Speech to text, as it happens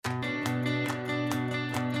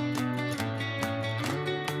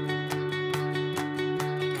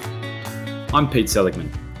I'm Pete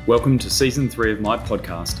Seligman. Welcome to Season 3 of my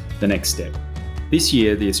podcast, The Next Step. This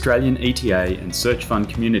year, the Australian ETA and Search Fund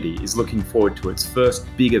community is looking forward to its first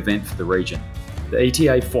big event for the region. The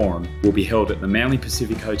ETA Forum will be held at the Manly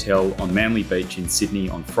Pacific Hotel on Manly Beach in Sydney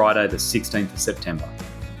on Friday the 16th of September.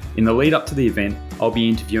 In the lead up to the event, I'll be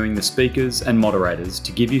interviewing the speakers and moderators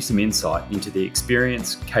to give you some insight into the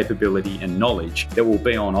experience, capability and knowledge that will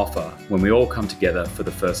be on offer when we all come together for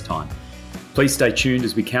the first time. Please stay tuned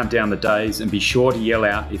as we count down the days and be sure to yell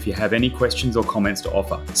out if you have any questions or comments to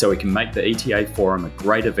offer so we can make the ETA Forum a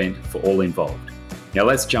great event for all involved. Now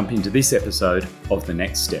let's jump into this episode of The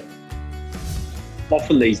Next Step.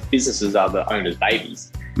 Often these businesses are the owner's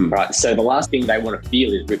babies, right? So the last thing they want to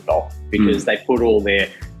feel is ripped off because they put all their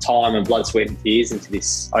time and blood, sweat and tears into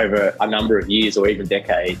this over a number of years or even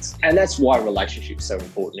decades. And that's why relationships are so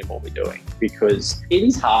important in what we're doing, because it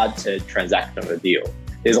is hard to transact on a deal.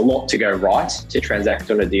 There's a lot to go right to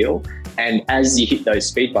transact on a deal. And as you hit those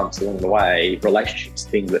speed bumps along the way, relationships,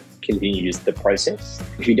 things that continues the process.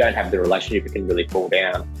 If you don't have the relationship, it can really fall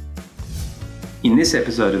down. In this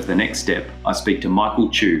episode of The Next Step, I speak to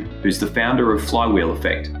Michael Chu, who's the founder of Flywheel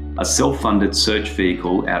Effect, a self-funded search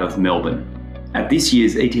vehicle out of Melbourne. At this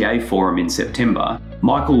year's ETA Forum in September,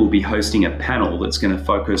 Michael will be hosting a panel that's going to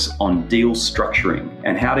focus on deal structuring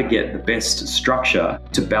and how to get the best structure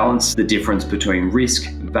to balance the difference between risk,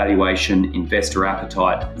 valuation, investor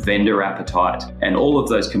appetite, vendor appetite, and all of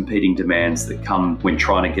those competing demands that come when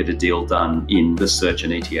trying to get a deal done in the search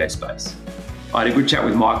and ETA space. I had a good chat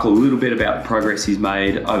with Michael, a little bit about the progress he's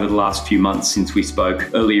made over the last few months since we spoke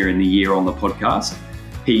earlier in the year on the podcast.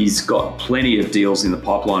 He's got plenty of deals in the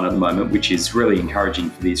pipeline at the moment, which is really encouraging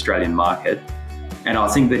for the Australian market. And I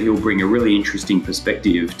think that he'll bring a really interesting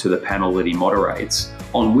perspective to the panel that he moderates,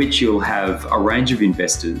 on which you'll have a range of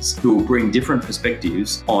investors who will bring different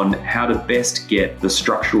perspectives on how to best get the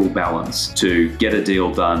structural balance to get a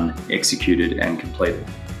deal done, executed and completed.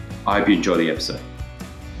 I hope you enjoy the episode.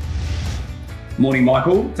 Morning,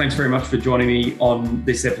 Michael. Thanks very much for joining me on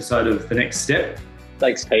this episode of The Next Step.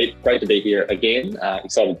 Thanks, Pete. Great to be here again.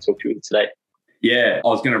 Excited to talk to you today. Yeah, I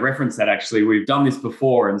was going to reference that actually. We've done this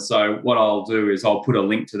before. And so what I'll do is I'll put a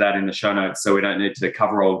link to that in the show notes so we don't need to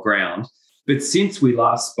cover old ground. But since we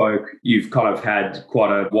last spoke, you've kind of had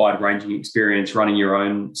quite a wide-ranging experience running your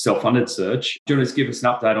own self-funded search. Do you want to just give us an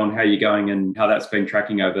update on how you're going and how that's been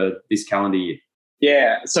tracking over this calendar year?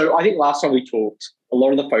 Yeah, so I think last time we talked, a lot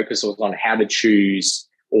of the focus was on how to choose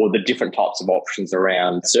or the different types of options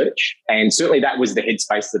around search. And certainly that was the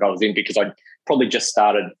headspace that I was in because I'd probably just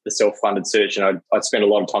started the self-funded search and I'd spent a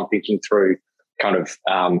lot of time thinking through kind of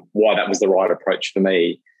why that was the right approach for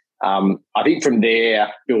me. I think from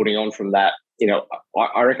there, building on from that,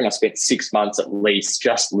 I reckon I spent 6 months at least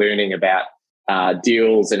just learning about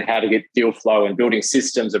deals and how to get deal flow and building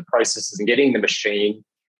systems and processes and getting the machine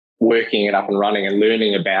working and up and running and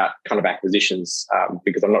learning about kind of acquisitions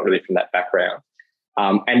because I'm not really from that background.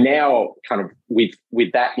 And now kind of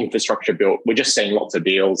with that infrastructure built, we're just seeing lots of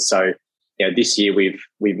deals. So, this year we've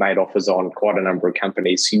made offers on quite a number of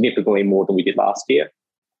companies, significantly more than we did last year.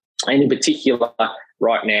 And in particular,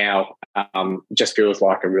 right now, just feels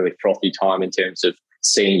like a really frothy time in terms of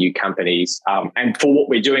seeing new companies. And for what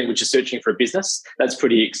we're doing, which is searching for a business, that's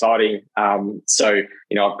pretty exciting. So,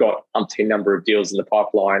 I've got umpteen number of deals in the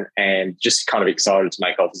pipeline and just kind of excited to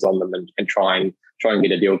make offers on them and try and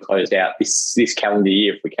get a deal closed out this calendar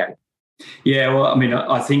year if we can. Yeah, well, I mean,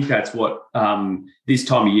 I think that's what this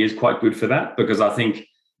time of year is quite good for that because I think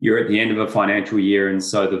you're at the end of a financial year and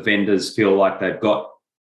so the vendors feel like they've got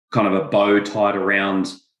kind of a bow tied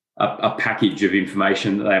around a package of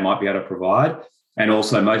information that they might be able to provide. And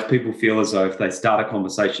also most people feel as though if they start a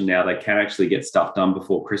conversation now, they can actually get stuff done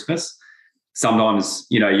before Christmas. Sometimes,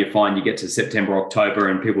 you find you get to September, October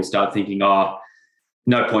and people start thinking,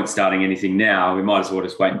 no point starting anything now. We might as well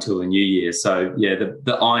just wait until the new year. So, yeah,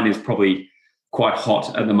 the iron is probably quite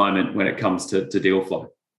hot at the moment when it comes to deal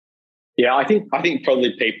flow. Yeah, I think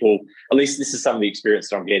probably people, at least this is some of the experience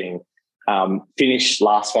that I'm getting, finish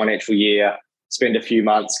last financial year, spend a few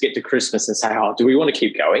months, get to Christmas and say, do we want to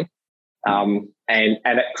keep going? And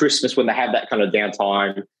at Christmas, when they have that kind of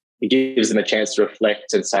downtime, it gives them a chance to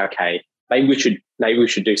reflect and say, okay, maybe we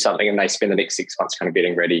should do something, and they spend the next 6 months kind of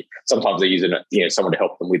getting ready. Sometimes they're using someone to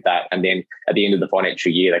help them with that, and then at the end of the financial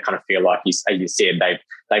year, they kind of feel like as you said,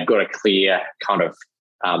 they've got a clear kind of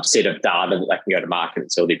set of data that they can go to market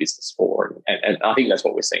and sell their business for, and I think that's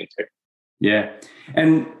what we're seeing too. Yeah,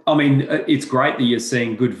 and I mean it's great that you're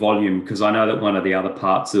seeing good volume because I know that one of the other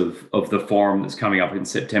parts of the forum that's coming up in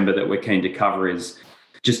September that we're keen to cover is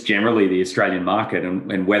just generally the Australian market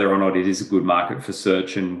and whether or not it is a good market for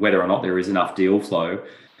search and whether or not there is enough deal flow.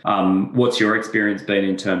 What's your experience been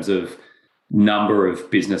in terms of number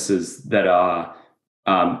of businesses that are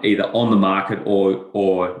either on the market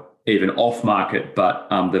or even off market, but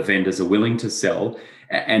the vendors are willing to sell?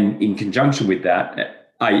 And in conjunction with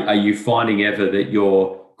that, are you finding ever that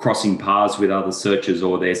you're crossing paths with other searchers,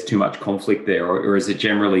 or there's too much conflict there, or is it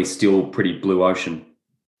generally still pretty blue ocean?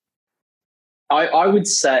 I would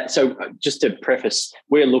say, so just to preface,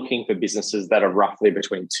 we're looking for businesses that are roughly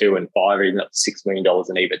between 2 and 5, even up to $6 million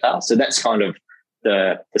in EBITDA. So that's kind of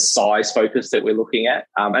the size focus that we're looking at.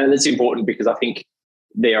 And it's important because I think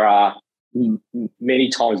there are many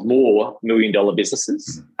times more $1 million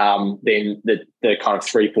businesses than the kind of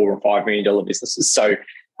 $3, $4, and $5 million businesses. So,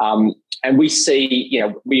 and we see,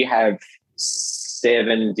 we have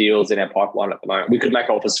 7 deals in our pipeline at the moment. We could make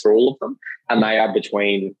offers for all of them, and they are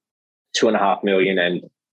between $2.5 million and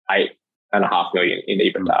 $8.5 million in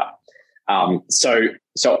EBITDA.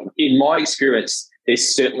 So in my experience,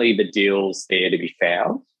 there's certainly the deals there to be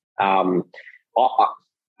found. And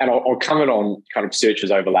I'll comment on kind of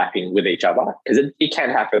searches overlapping with each other, because it can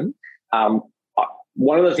happen.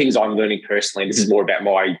 One of the things I'm learning personally, and this is more about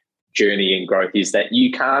my journey and growth, is that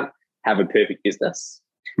you can't have a perfect business.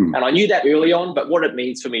 And I knew that early on, but what it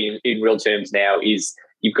means for me in real terms now is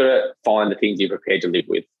you've got to find the things you're prepared to live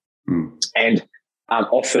with. And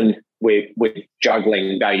often we're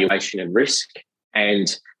juggling valuation and risk and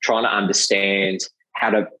trying to understand how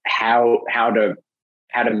to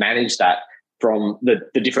manage that from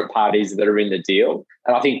the different parties that are in the deal.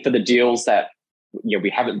 And I think for the deals that we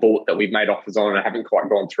haven't bought, that we've made offers on and haven't quite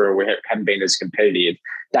gone through, or we haven't been as competitive,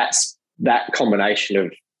 that's that combination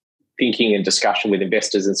of thinking and discussion with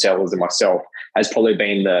investors and sellers and myself has probably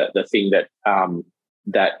been the thing that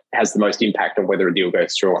has the most impact on whether a deal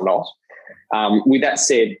goes through or not. With that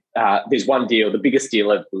said, there's one deal, the biggest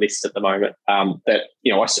deal of the list at the moment, that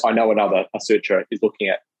I know a searcher is looking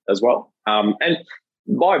at as well. And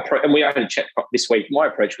my approach, and we had a chat this week. My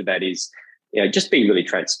approach with that is, just be really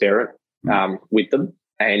transparent with them.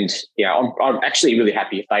 And I'm actually really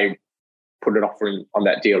happy if they put an offer on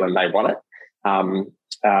that deal and they want it.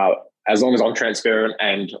 As long as I'm transparent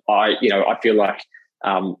and I feel like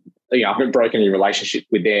I haven't broken any relationship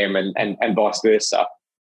with them and vice versa,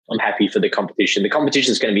 I'm happy for the competition. The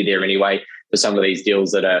competition is going to be there anyway for some of these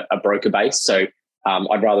deals that are broker based. So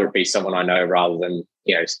I'd rather it be someone I know rather than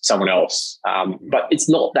someone else. But it's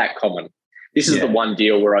not that common. This is the one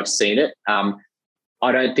deal where I've seen it.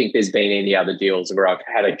 I don't think there's been any other deals where I've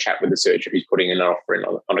had a chat with a searcher who's putting an offer in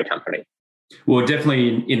on a company. Well,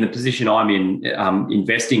 definitely in the position I'm in,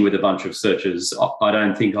 investing with a bunch of searchers, I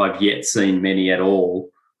don't think I've yet seen many at all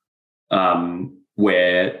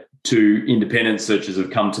where 2 independent searchers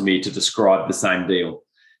have come to me to describe the same deal.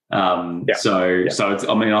 So it's,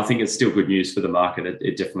 I think it's still good news for the market.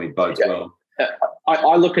 It definitely bodes well.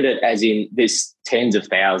 I look at it as in there's tens of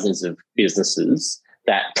thousands of businesses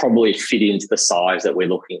that probably fit into the size that we're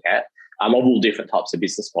looking at, of all different types of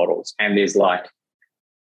business models. And there's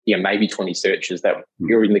maybe 20 searchers that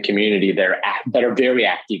you're in the community that are very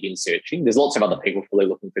active in searching. There's lots of other people probably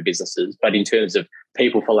looking for businesses, but in terms of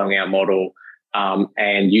people following our model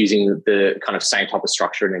and using the kind of same type of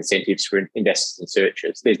structure and incentives for investors and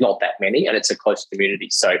searchers, there's not that many, and it's a close community.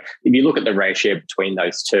 So if you look at the ratio between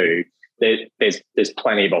those two, there's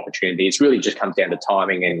plenty of opportunity. It really just comes down to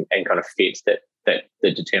timing and kind of fit that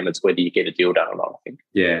determines whether you get a deal done or not, I think.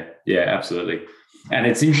 Yeah, absolutely. And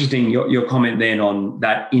it's interesting, your comment then on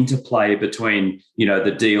that interplay between,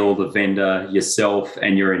 the deal, the vendor, yourself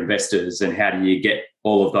and your investors, and how do you get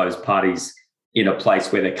all of those parties in a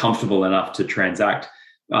place where they're comfortable enough to transact.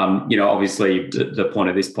 Obviously the point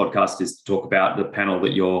of this podcast is to talk about the panel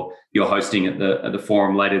that you're hosting at the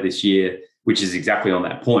forum later this year, which is exactly on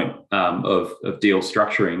that point of deal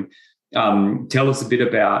structuring. Tell us a bit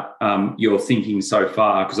about your thinking so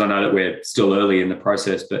far, because I know that we're still early in the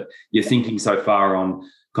process, but your thinking so far on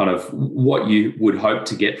kind of what you would hope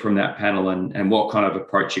to get from that panel and what kind of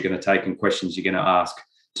approach you're going to take and questions you're going to ask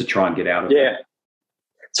to try and get out of it. Yeah.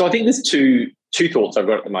 So I think there's two thoughts I've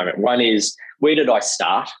got at the moment. One is, where did I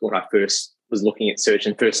start when I first was looking at search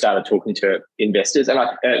and first started talking to investors and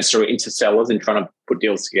into sellers and trying to put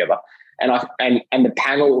deals together? And the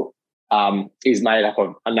panel is made up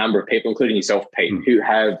of a number of people, including yourself, Pete, who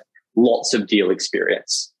have lots of deal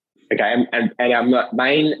experience. Okay, and our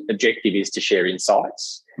main objective is to share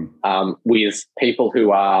insights with people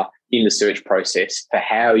who are in the search process for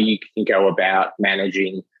how you can go about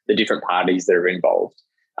managing the different parties that are involved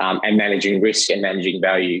and managing risk and managing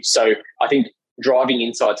value. So I think driving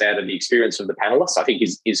insights out of the experience of the panelists, I think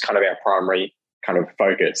is kind of our primary kind of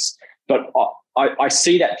focus. But I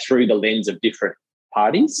see that through the lens of different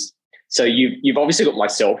parties. So you've obviously got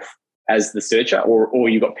myself as the searcher, or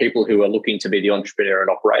you've got people who are looking to be the entrepreneur and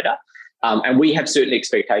operator. And we have certain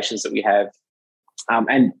expectations that we have.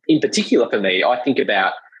 And in particular for me, I think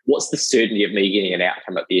about what's the certainty of me getting an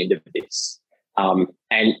outcome at the end of this. And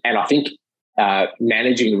I think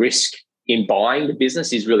managing risk in buying the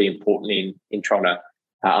business is really important in trying to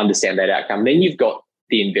understand that outcome. Then you've got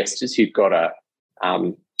the investors who've got a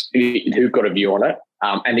view on it.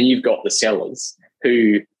 And then you've got the sellers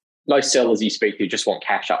who, most sellers you speak to just want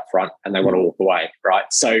cash up front and they want to walk away, right?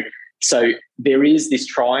 So there is this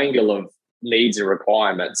triangle of needs and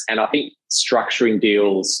requirements. And I think structuring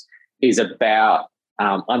deals is about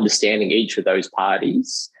understanding each of those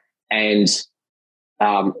parties and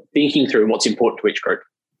thinking through what's important to each group.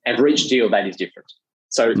 And for each deal, that is different.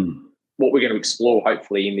 So what we're going to explore,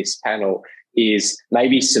 hopefully, in this panel is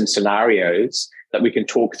maybe some scenarios that we can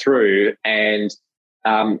talk through and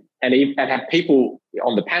have people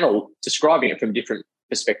on the panel describing it from different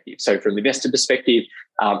perspectives. So from the investor perspective,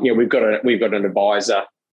 we've got an advisor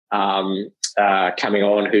coming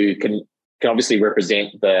on who can obviously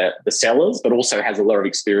represent the sellers, but also has a lot of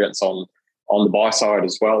experience on the buy side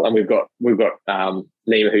as well. And we've got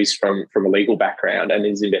Nima, who's from a legal background and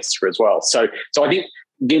is an investor as well. So I think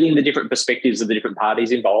getting the different perspectives of the different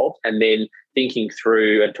parties involved, and then thinking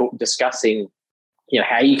through and discussing,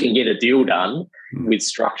 how you can get a deal done with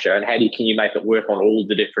structure and can you make it work on all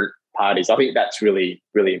the different parties. I think that's really,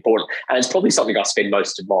 really important. And it's probably something I spend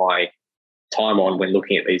most of my time on when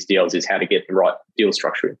looking at these deals, is how to get the right deal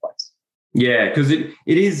structure in place. Yeah, because it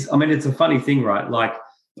is, I mean, it's a funny thing, right? Like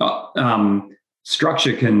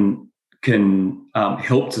structure can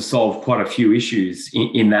help to solve quite a few issues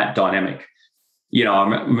in that dynamic.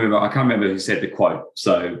 I can't remember who said the quote,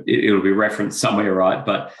 so it'll be referenced somewhere, right?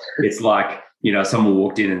 But it's like, someone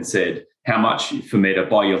walked in and said, how much for me to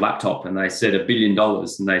buy your laptop? And they said $1 billion.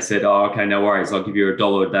 And they said, oh, okay, no worries. I'll give you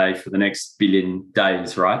 $1 a day for the next billion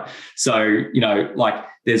days, right? So,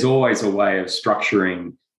 there's always a way of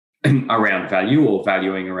structuring around value or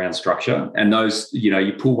valuing around structure. And those,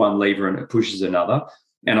 you pull one lever and it pushes another.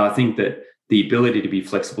 And I think that the ability to be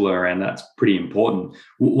flexible around that's pretty important.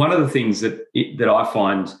 One of the things that I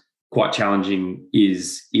find quite challenging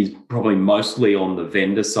is probably mostly on the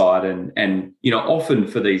vendor side. And often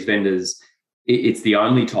for these vendors, it's the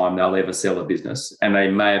only time they'll ever sell a business, and they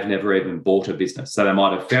may have never even bought a business. So they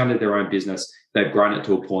might have founded their own business, they've grown it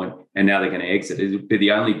to a point, and now they're going to exit. It'll be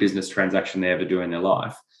the only business transaction they ever do in their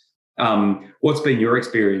life. What's been your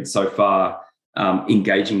experience so far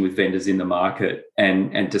engaging with vendors in the market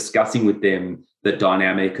and discussing with them the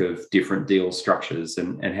dynamic of different deal structures,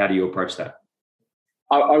 and how do you approach that?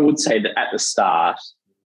 I would say that at the start,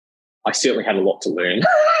 I certainly had a lot to learn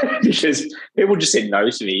because people just said no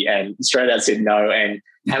to me and straight out said no. And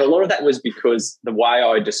a lot of that was because the way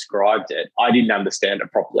I described it, I didn't understand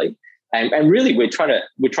it properly. And really, we're trying to,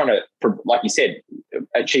 like you said,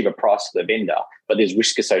 achieve a price for the vendor, but there's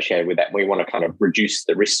risk associated with that. We want to kind of reduce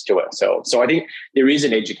the risk to ourselves. So I think there is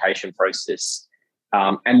an education process,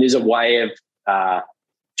 and there's a way of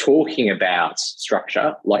talking about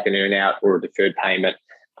structure, like an earn-out or a deferred payment,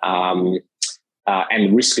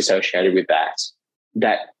 and risk associated with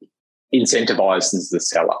that incentivizes the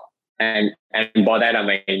seller. And by that I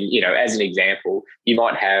mean, as an example, you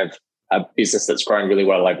might have a business that's grown really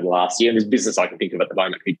well over the last year. And this business I can think of at the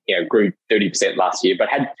moment, grew 30% last year, but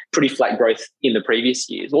had pretty flat growth in the previous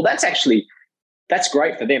years. Well, that's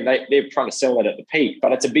great for them. They're trying to sell it at the peak,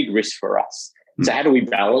 but it's a big risk for us. So how do we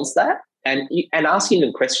balance that? And asking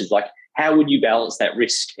them questions like, how would you balance that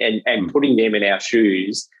risk? And putting them in our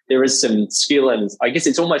shoes, there is some skill, and I guess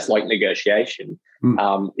it's almost like negotiation.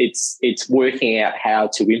 It's working out how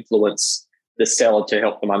to influence the seller to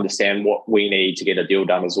help them understand what we need to get a deal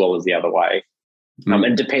done, as well as the other way.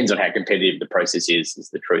 It depends on how competitive the process is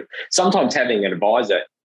the truth. Sometimes having an advisor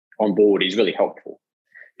on board is really helpful,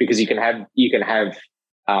 because you can have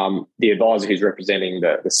the advisor who's representing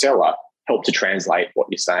the seller help to translate what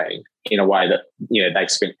you're saying in a way that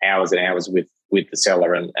they've spent hours and hours with the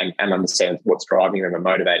seller and understand what's driving them and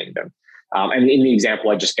motivating them. And in the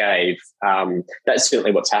example I just gave, that's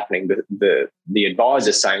certainly what's happening. The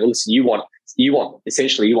advisor is saying, well, listen, you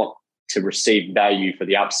want to receive value for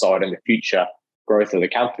the upside and the future growth of the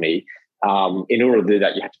company. In order to do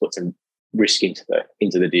that, you have to put some risk into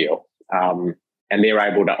the deal, and they're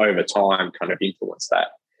able to over time kind of influence that.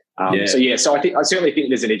 So I certainly think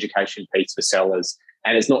there's an education piece for sellers,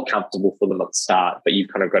 and it's not comfortable for them at the start, but you've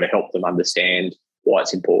kind of got to help them understand why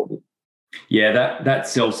it's important. Yeah, that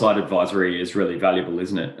sell-side advisory is really valuable,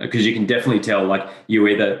 isn't it? Because you can definitely tell, like, they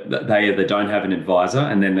either don't have an advisor,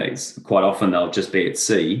 and then it's quite often they'll just be at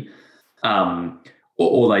sea,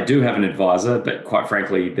 or they do have an advisor, but quite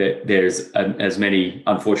frankly, there's as many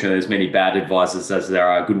bad advisors as there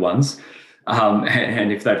are good ones.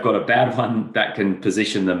 And if they've got a bad one, that can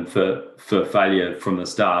position them for failure from the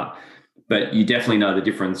start. But you definitely know the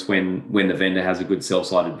difference when the vendor has a good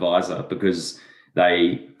sell-side advisor, because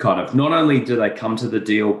they kind of, not only do they come to the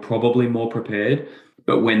deal probably more prepared,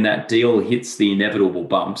 but when that deal hits the inevitable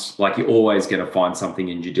bumps, like you're always going to find something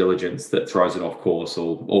in due diligence that throws it off course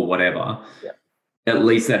or whatever. Yeah. At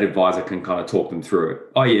least that advisor can kind of talk them through it.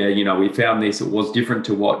 Oh yeah, we found this. It was different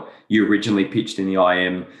to what you originally pitched in the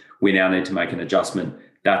IM. We now need to make an adjustment.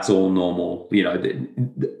 That's all normal.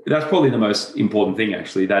 That's probably the most important thing,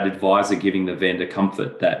 actually, that advisor giving the vendor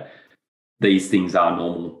comfort that these things are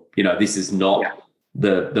normal. This is not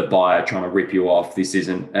the buyer trying to rip you off. This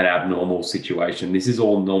isn't an abnormal situation. This is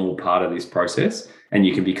all normal part of this process, and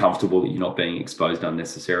you can be comfortable that you're not being exposed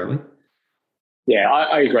unnecessarily. Yeah,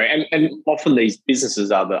 I agree. And often these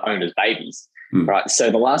businesses are the owner's babies, right?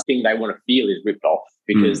 So the last thing they want to feel is ripped off,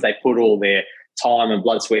 because they put all their time and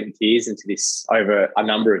blood, sweat and tears into this over a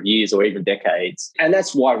number of years or even decades. And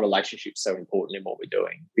that's why relationships are so important in what we're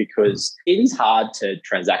doing, because it is hard to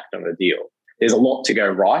transact on a deal. There's a lot to go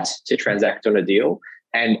right to transact on a deal.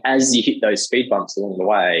 And as you hit those speed bumps along the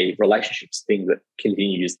way, relationships, things that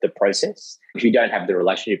continues the process. If you don't have the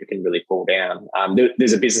relationship, it can really fall down.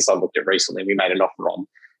 There's a business I looked at recently, we made an offer on,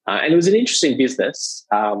 and it was an interesting business.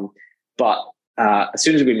 But as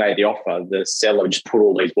soon as we made the offer, the seller just put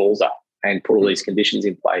all these walls up and put all these conditions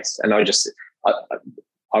in place. And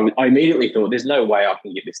I immediately thought, there's no way I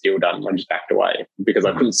can get this deal done. I just backed away because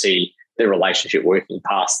I couldn't see the relationship working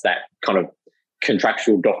past that kind of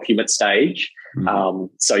contractual document stage.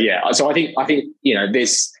 So I think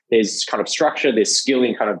there's kind of structure, there's skill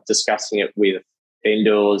in kind of discussing it with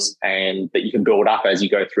vendors, and that you can build up as you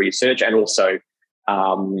go through your search. And also,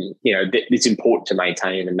 it's important to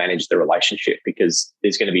maintain and manage the relationship, because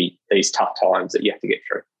there's going to be these tough times that you have to get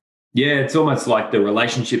through. Yeah, it's almost like the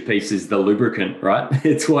relationship piece is the lubricant, right?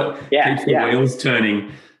 It's what keeps the wheels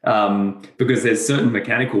turning, because there's certain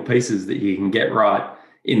mechanical pieces that you can get right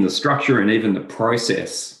in the structure and even the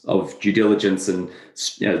process of due diligence and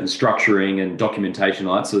structuring and documentation,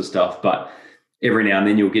 all that sort of stuff. But every now and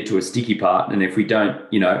then you'll get to a sticky part, and if we don't,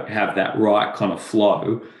 have that right kind of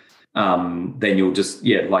flow, then you'll just,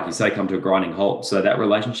 like you say, come to a grinding halt. So that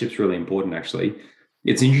relationship's really important, actually.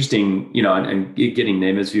 It's interesting, and getting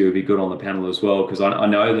Nema's view would be good on the panel as well, because I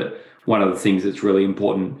know that one of the things that's really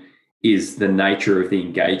important is the nature of the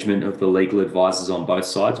engagement of the legal advisors on both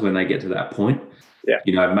sides when they get to that point.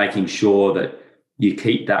 Yeah. Making sure that you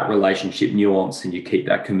keep that relationship nuance and you keep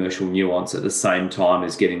that commercial nuance at the same time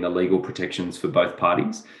as getting the legal protections for both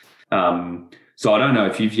parties. So I don't know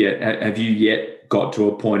if have you yet got to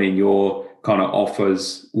a point in your kind of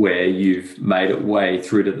offers where you've made it way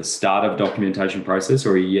through to the start of documentation process,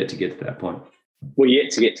 or are you yet to get to that point? We're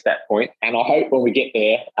yet to get to that point, and I hope when we get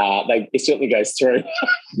there, it certainly goes through.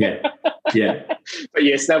 Yeah. But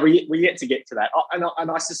yes, no, we're yet to get to that,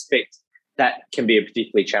 and I suspect that can be a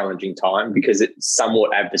particularly challenging time because it's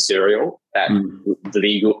somewhat adversarial, that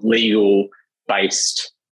the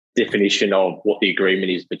legal-based definition of what the agreement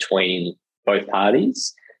is between both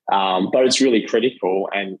parties. But it's really critical,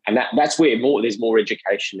 and that's where there's more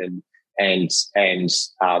education and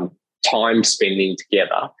time spending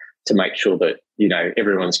together to make sure that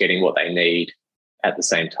everyone's getting what they need at the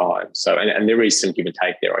same time. So and there is some give and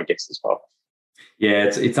take there, I guess, as well. Yeah,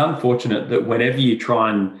 it's unfortunate that whenever you try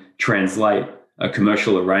and translate a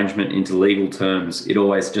commercial arrangement into legal terms, it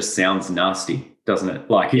always just sounds nasty, doesn't it?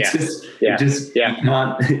 Like you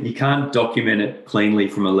can't document it cleanly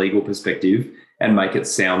from a legal perspective and make it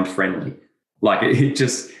sound friendly. Like it's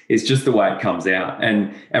just the way it comes out.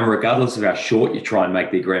 And regardless of how short you try and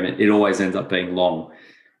make the agreement, it always ends up being long.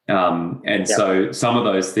 So some of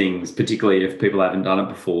those things, particularly if people haven't done it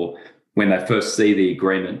before, when they first see the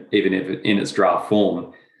agreement, even if in its draft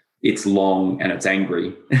form, it's long and it's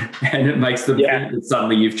angry, and it makes them think that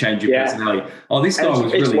suddenly you've changed your personality. Oh, this guy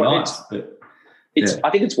was really nice. I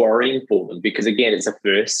think it's worrying for them because, again, it's a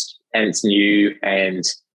first and it's new and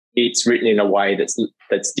it's written in a way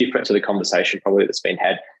that's different to the conversation probably that's been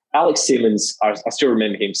had. Alex Simmons, I still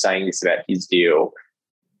remember him saying this about his deal,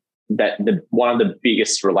 that one of the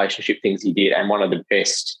biggest relationship things he did and one of the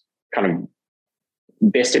best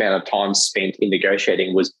amount of time spent in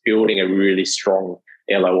negotiating was building a really strong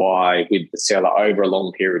LOI with the seller over a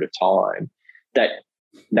long period of time that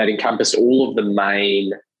encompassed all of the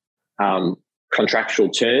main contractual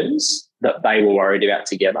terms that they were worried about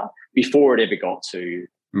together before it ever got to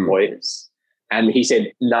lawyers. And he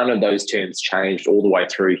said none of those terms changed all the way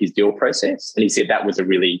through his deal process. And he said that was a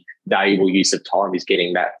really valuable use of time, is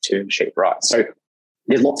getting that term sheet right. So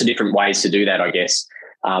there's lots of different ways to do that, I guess.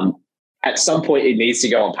 At some point, it needs to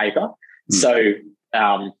go on paper. So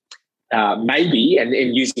maybe,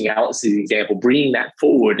 and using Alex's example, bringing that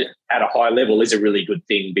forward at a high level is a really good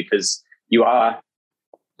thing, because you are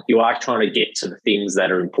trying to get to the things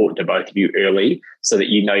that are important to both of you early, so that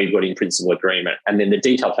you know you've got in principle agreement, and then the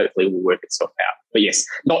detail hopefully will work itself out. But yes,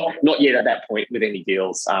 not yet at that point with any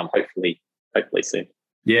deals. Hopefully soon.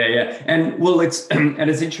 Yeah. And well, it's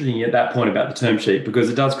interesting at that point about the term sheet, because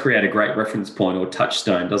it does create a great reference point or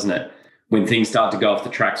touchstone, doesn't it? When things start to go off the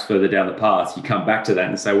tracks further down the path, you come back to that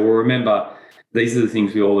and say, well, remember, these are the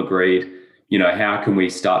things we all agreed. How can we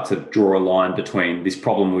start to draw a line between this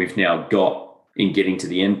problem we've now got in getting to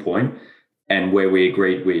the end point and where we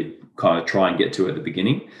agreed we'd kind of try and get to at the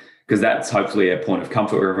beginning? Because that's hopefully a point of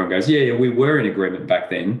comfort where everyone goes, yeah, we were in agreement back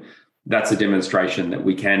then. That's a demonstration that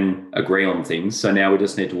we can agree on things. So now we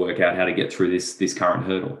just need to work out how to get through this current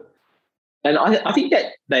hurdle. And I think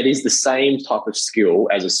that is the same type of skill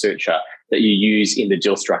as a searcher that you use in the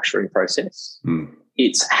deal structuring process.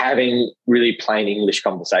 It's having really plain English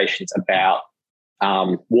conversations about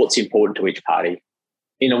what's important to each party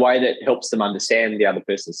in a way that helps them understand the other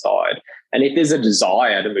person's side. And if there's a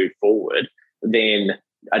desire to move forward, then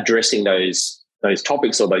addressing those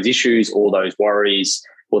topics or those issues or those worries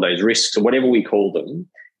or those risks or whatever we call them,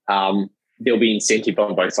 there'll be incentive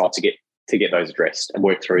on both sides to get those addressed and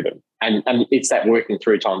work through them. And it's that working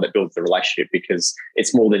through time that builds the relationship, because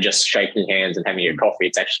it's more than just shaking hands and having a coffee.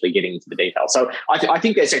 It's actually getting into the details. So I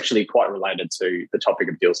think that's actually quite related to the topic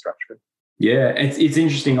of deal structure. Yeah, it's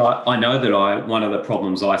interesting. I know that one of the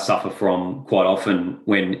problems I suffer from quite often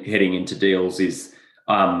when heading into deals is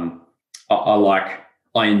I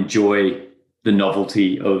enjoy the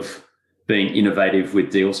novelty of being innovative with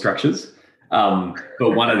deal structures.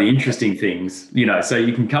 But one of the interesting things, so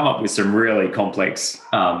you can come up with some really complex,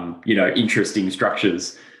 interesting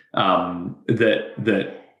structures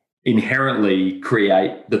that inherently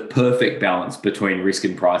create the perfect balance between risk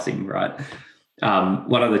and pricing, right?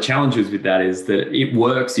 One of the challenges with that is that it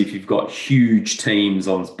works if you've got huge teams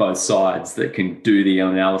on both sides that can do the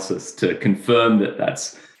analysis to confirm that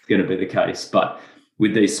that's going to be the case. But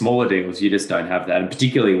with these smaller deals, you just don't have that. And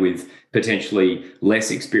particularly with potentially less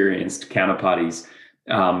experienced counterparties,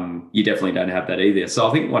 you definitely don't have that either. So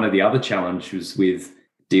I think one of the other challenges with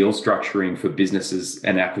deal structuring for businesses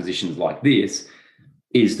and acquisitions like this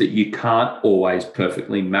is that you can't always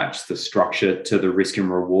perfectly match the structure to the risk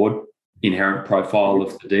and reward inherent profile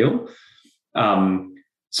of the deal.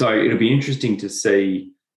 So it'll be interesting to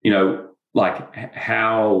see, how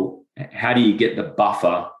do you get the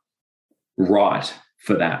buffer right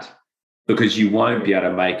for that? Because you won't be able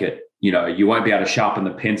to make it, you won't be able to sharpen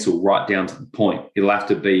the pencil right down to the point. It'll have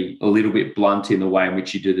to be a little bit blunt in the way in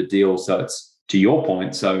which you do the deal. So it's to your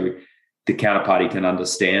point, so the counterparty can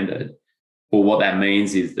understand it. Well, what that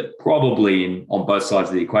means is that probably on both sides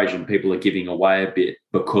of the equation, people are giving away a bit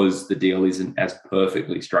because the deal isn't as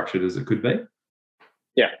perfectly structured as it could be.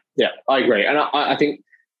 Yeah, I agree. And I think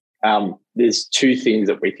there's two things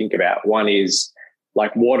that we think about. One is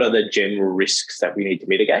what are the general risks that we need to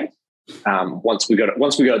mitigate? Once we got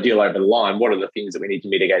a deal over the line, what are the things that we need to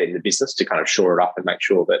mitigate in the business to kind of shore it up and make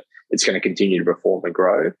sure that it's going to continue to perform and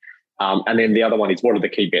grow? And then the other one is, what are the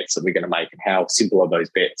key bets that we're going to make, and how simple are those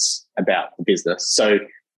bets about the business? So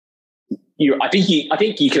I think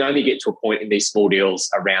you can only get to a point in these small deals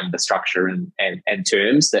around the structure and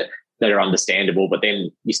terms that are understandable, but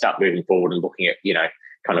then you start moving forward and looking at,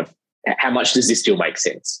 kind of how much does this deal make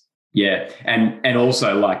sense? Yeah. And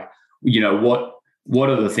also what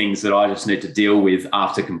are the things that I just need to deal with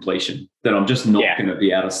after completion that I'm just not going to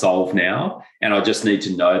be able to solve now, and I just need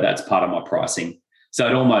to know that's part of my pricing. So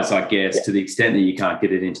it almost, I guess, to the extent that you can't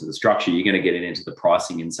get it into the structure, you're going to get it into the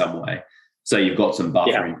pricing in some way. So you've got some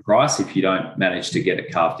buffer in price if you don't manage to get it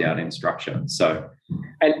carved out in structure. So,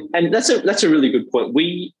 and that's a really good point.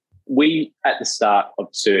 We at the start of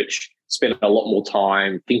search spent a lot more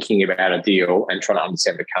time thinking about a deal and trying to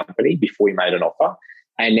understand the company before we made an offer.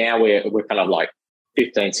 And now we're kind of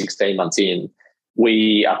 15, 16 months in,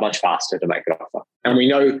 we are much faster to make an offer. And we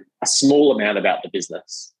know a small amount about the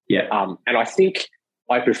business. Yeah. And I think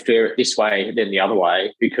I prefer it this way than the other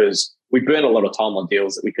way, because we burn a lot of time on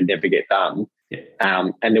deals that we could never get done. Yeah.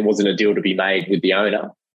 And there wasn't a deal to be made with the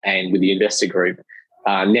owner and with the investor group.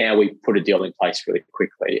 Now we put a deal in place really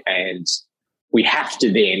quickly, and we have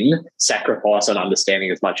to then sacrifice on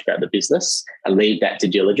understanding as much about the business and leave that to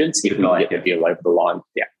diligence if we get the deal over the line.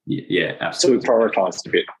 Yeah. Yeah, absolutely. So we prioritise a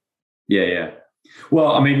bit. Yeah.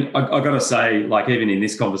 Well, I mean, I got to say, like, even in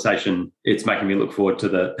this conversation, it's making me look forward to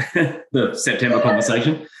the the September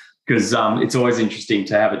conversation, because it's always interesting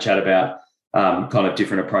to have a chat about kind of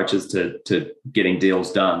different approaches to getting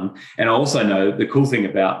deals done. And I also know the cool thing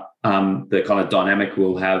about the kind of dynamic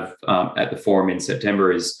we'll have at the forum in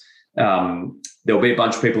September is there'll be a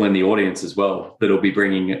bunch of people in the audience as well that'll be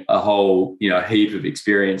bringing a whole, heap of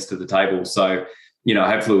experience to the table. So,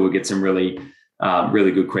 hopefully we'll get some really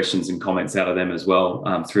good questions and comments out of them as well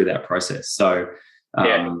through that process. So,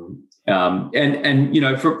 from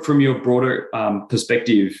your broader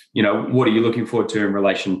perspective, what are you looking forward to in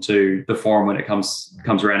relation to the forum when it comes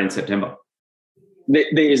around in September?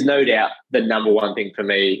 There is no doubt the number one thing for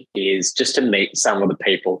me is just to meet some of the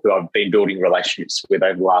people who I've been building relationships with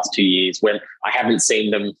over the last 2 years when I haven't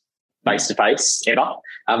seen them face to face ever.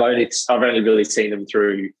 I've only really seen them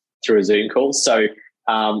through a Zoom call. So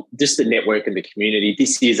just the network and the community.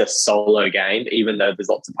 This is a solo game, even though there's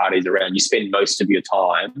lots of parties around. You spend most of your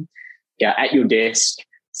time at your desk,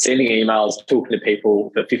 sending emails, talking to people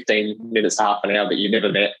for 15 minutes to half an hour that you've never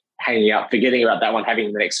met, hanging out, forgetting about that one,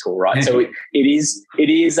 having the next call, right? So it is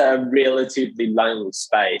a relatively lonely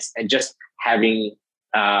space, and just having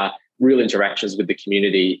real interactions with the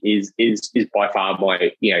community is by far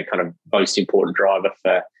my kind of most important driver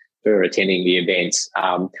for attending the events.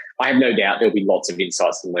 I have no doubt there'll be lots of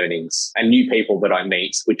insights and learnings and new people that I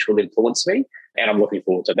meet, which will influence me, and I'm looking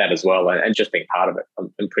forward to that as well, and just being part of it.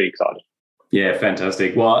 I'm pretty excited. Yeah,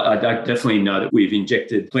 fantastic. Well, I definitely know that we've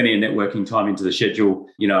injected plenty of networking time into the schedule,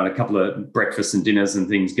 and a couple of breakfasts and dinners and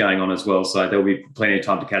things going on as well. So there'll be plenty of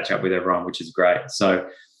time to catch up with everyone, which is great. So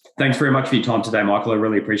thanks very much for your time today, Michael. I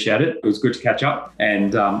really appreciate it. It was good to catch up,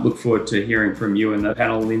 and look forward to hearing from you and the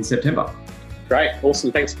panel in September. Great.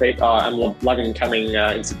 Awesome. Thanks, Pete. I'm loving coming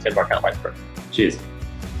in September. I can't wait for it. Cheers.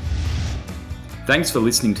 Thanks for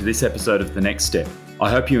listening to this episode of The Next Step. I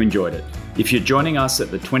hope you enjoyed it. If you're joining us at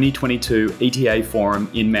the 2022 ETA Forum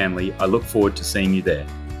in Manly, I look forward to seeing you there.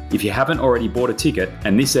 If you haven't already bought a ticket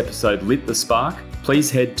and this episode lit the spark, please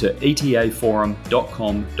head to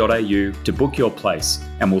etaforum.com.au to book your place,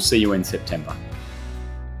 and we'll see you in September.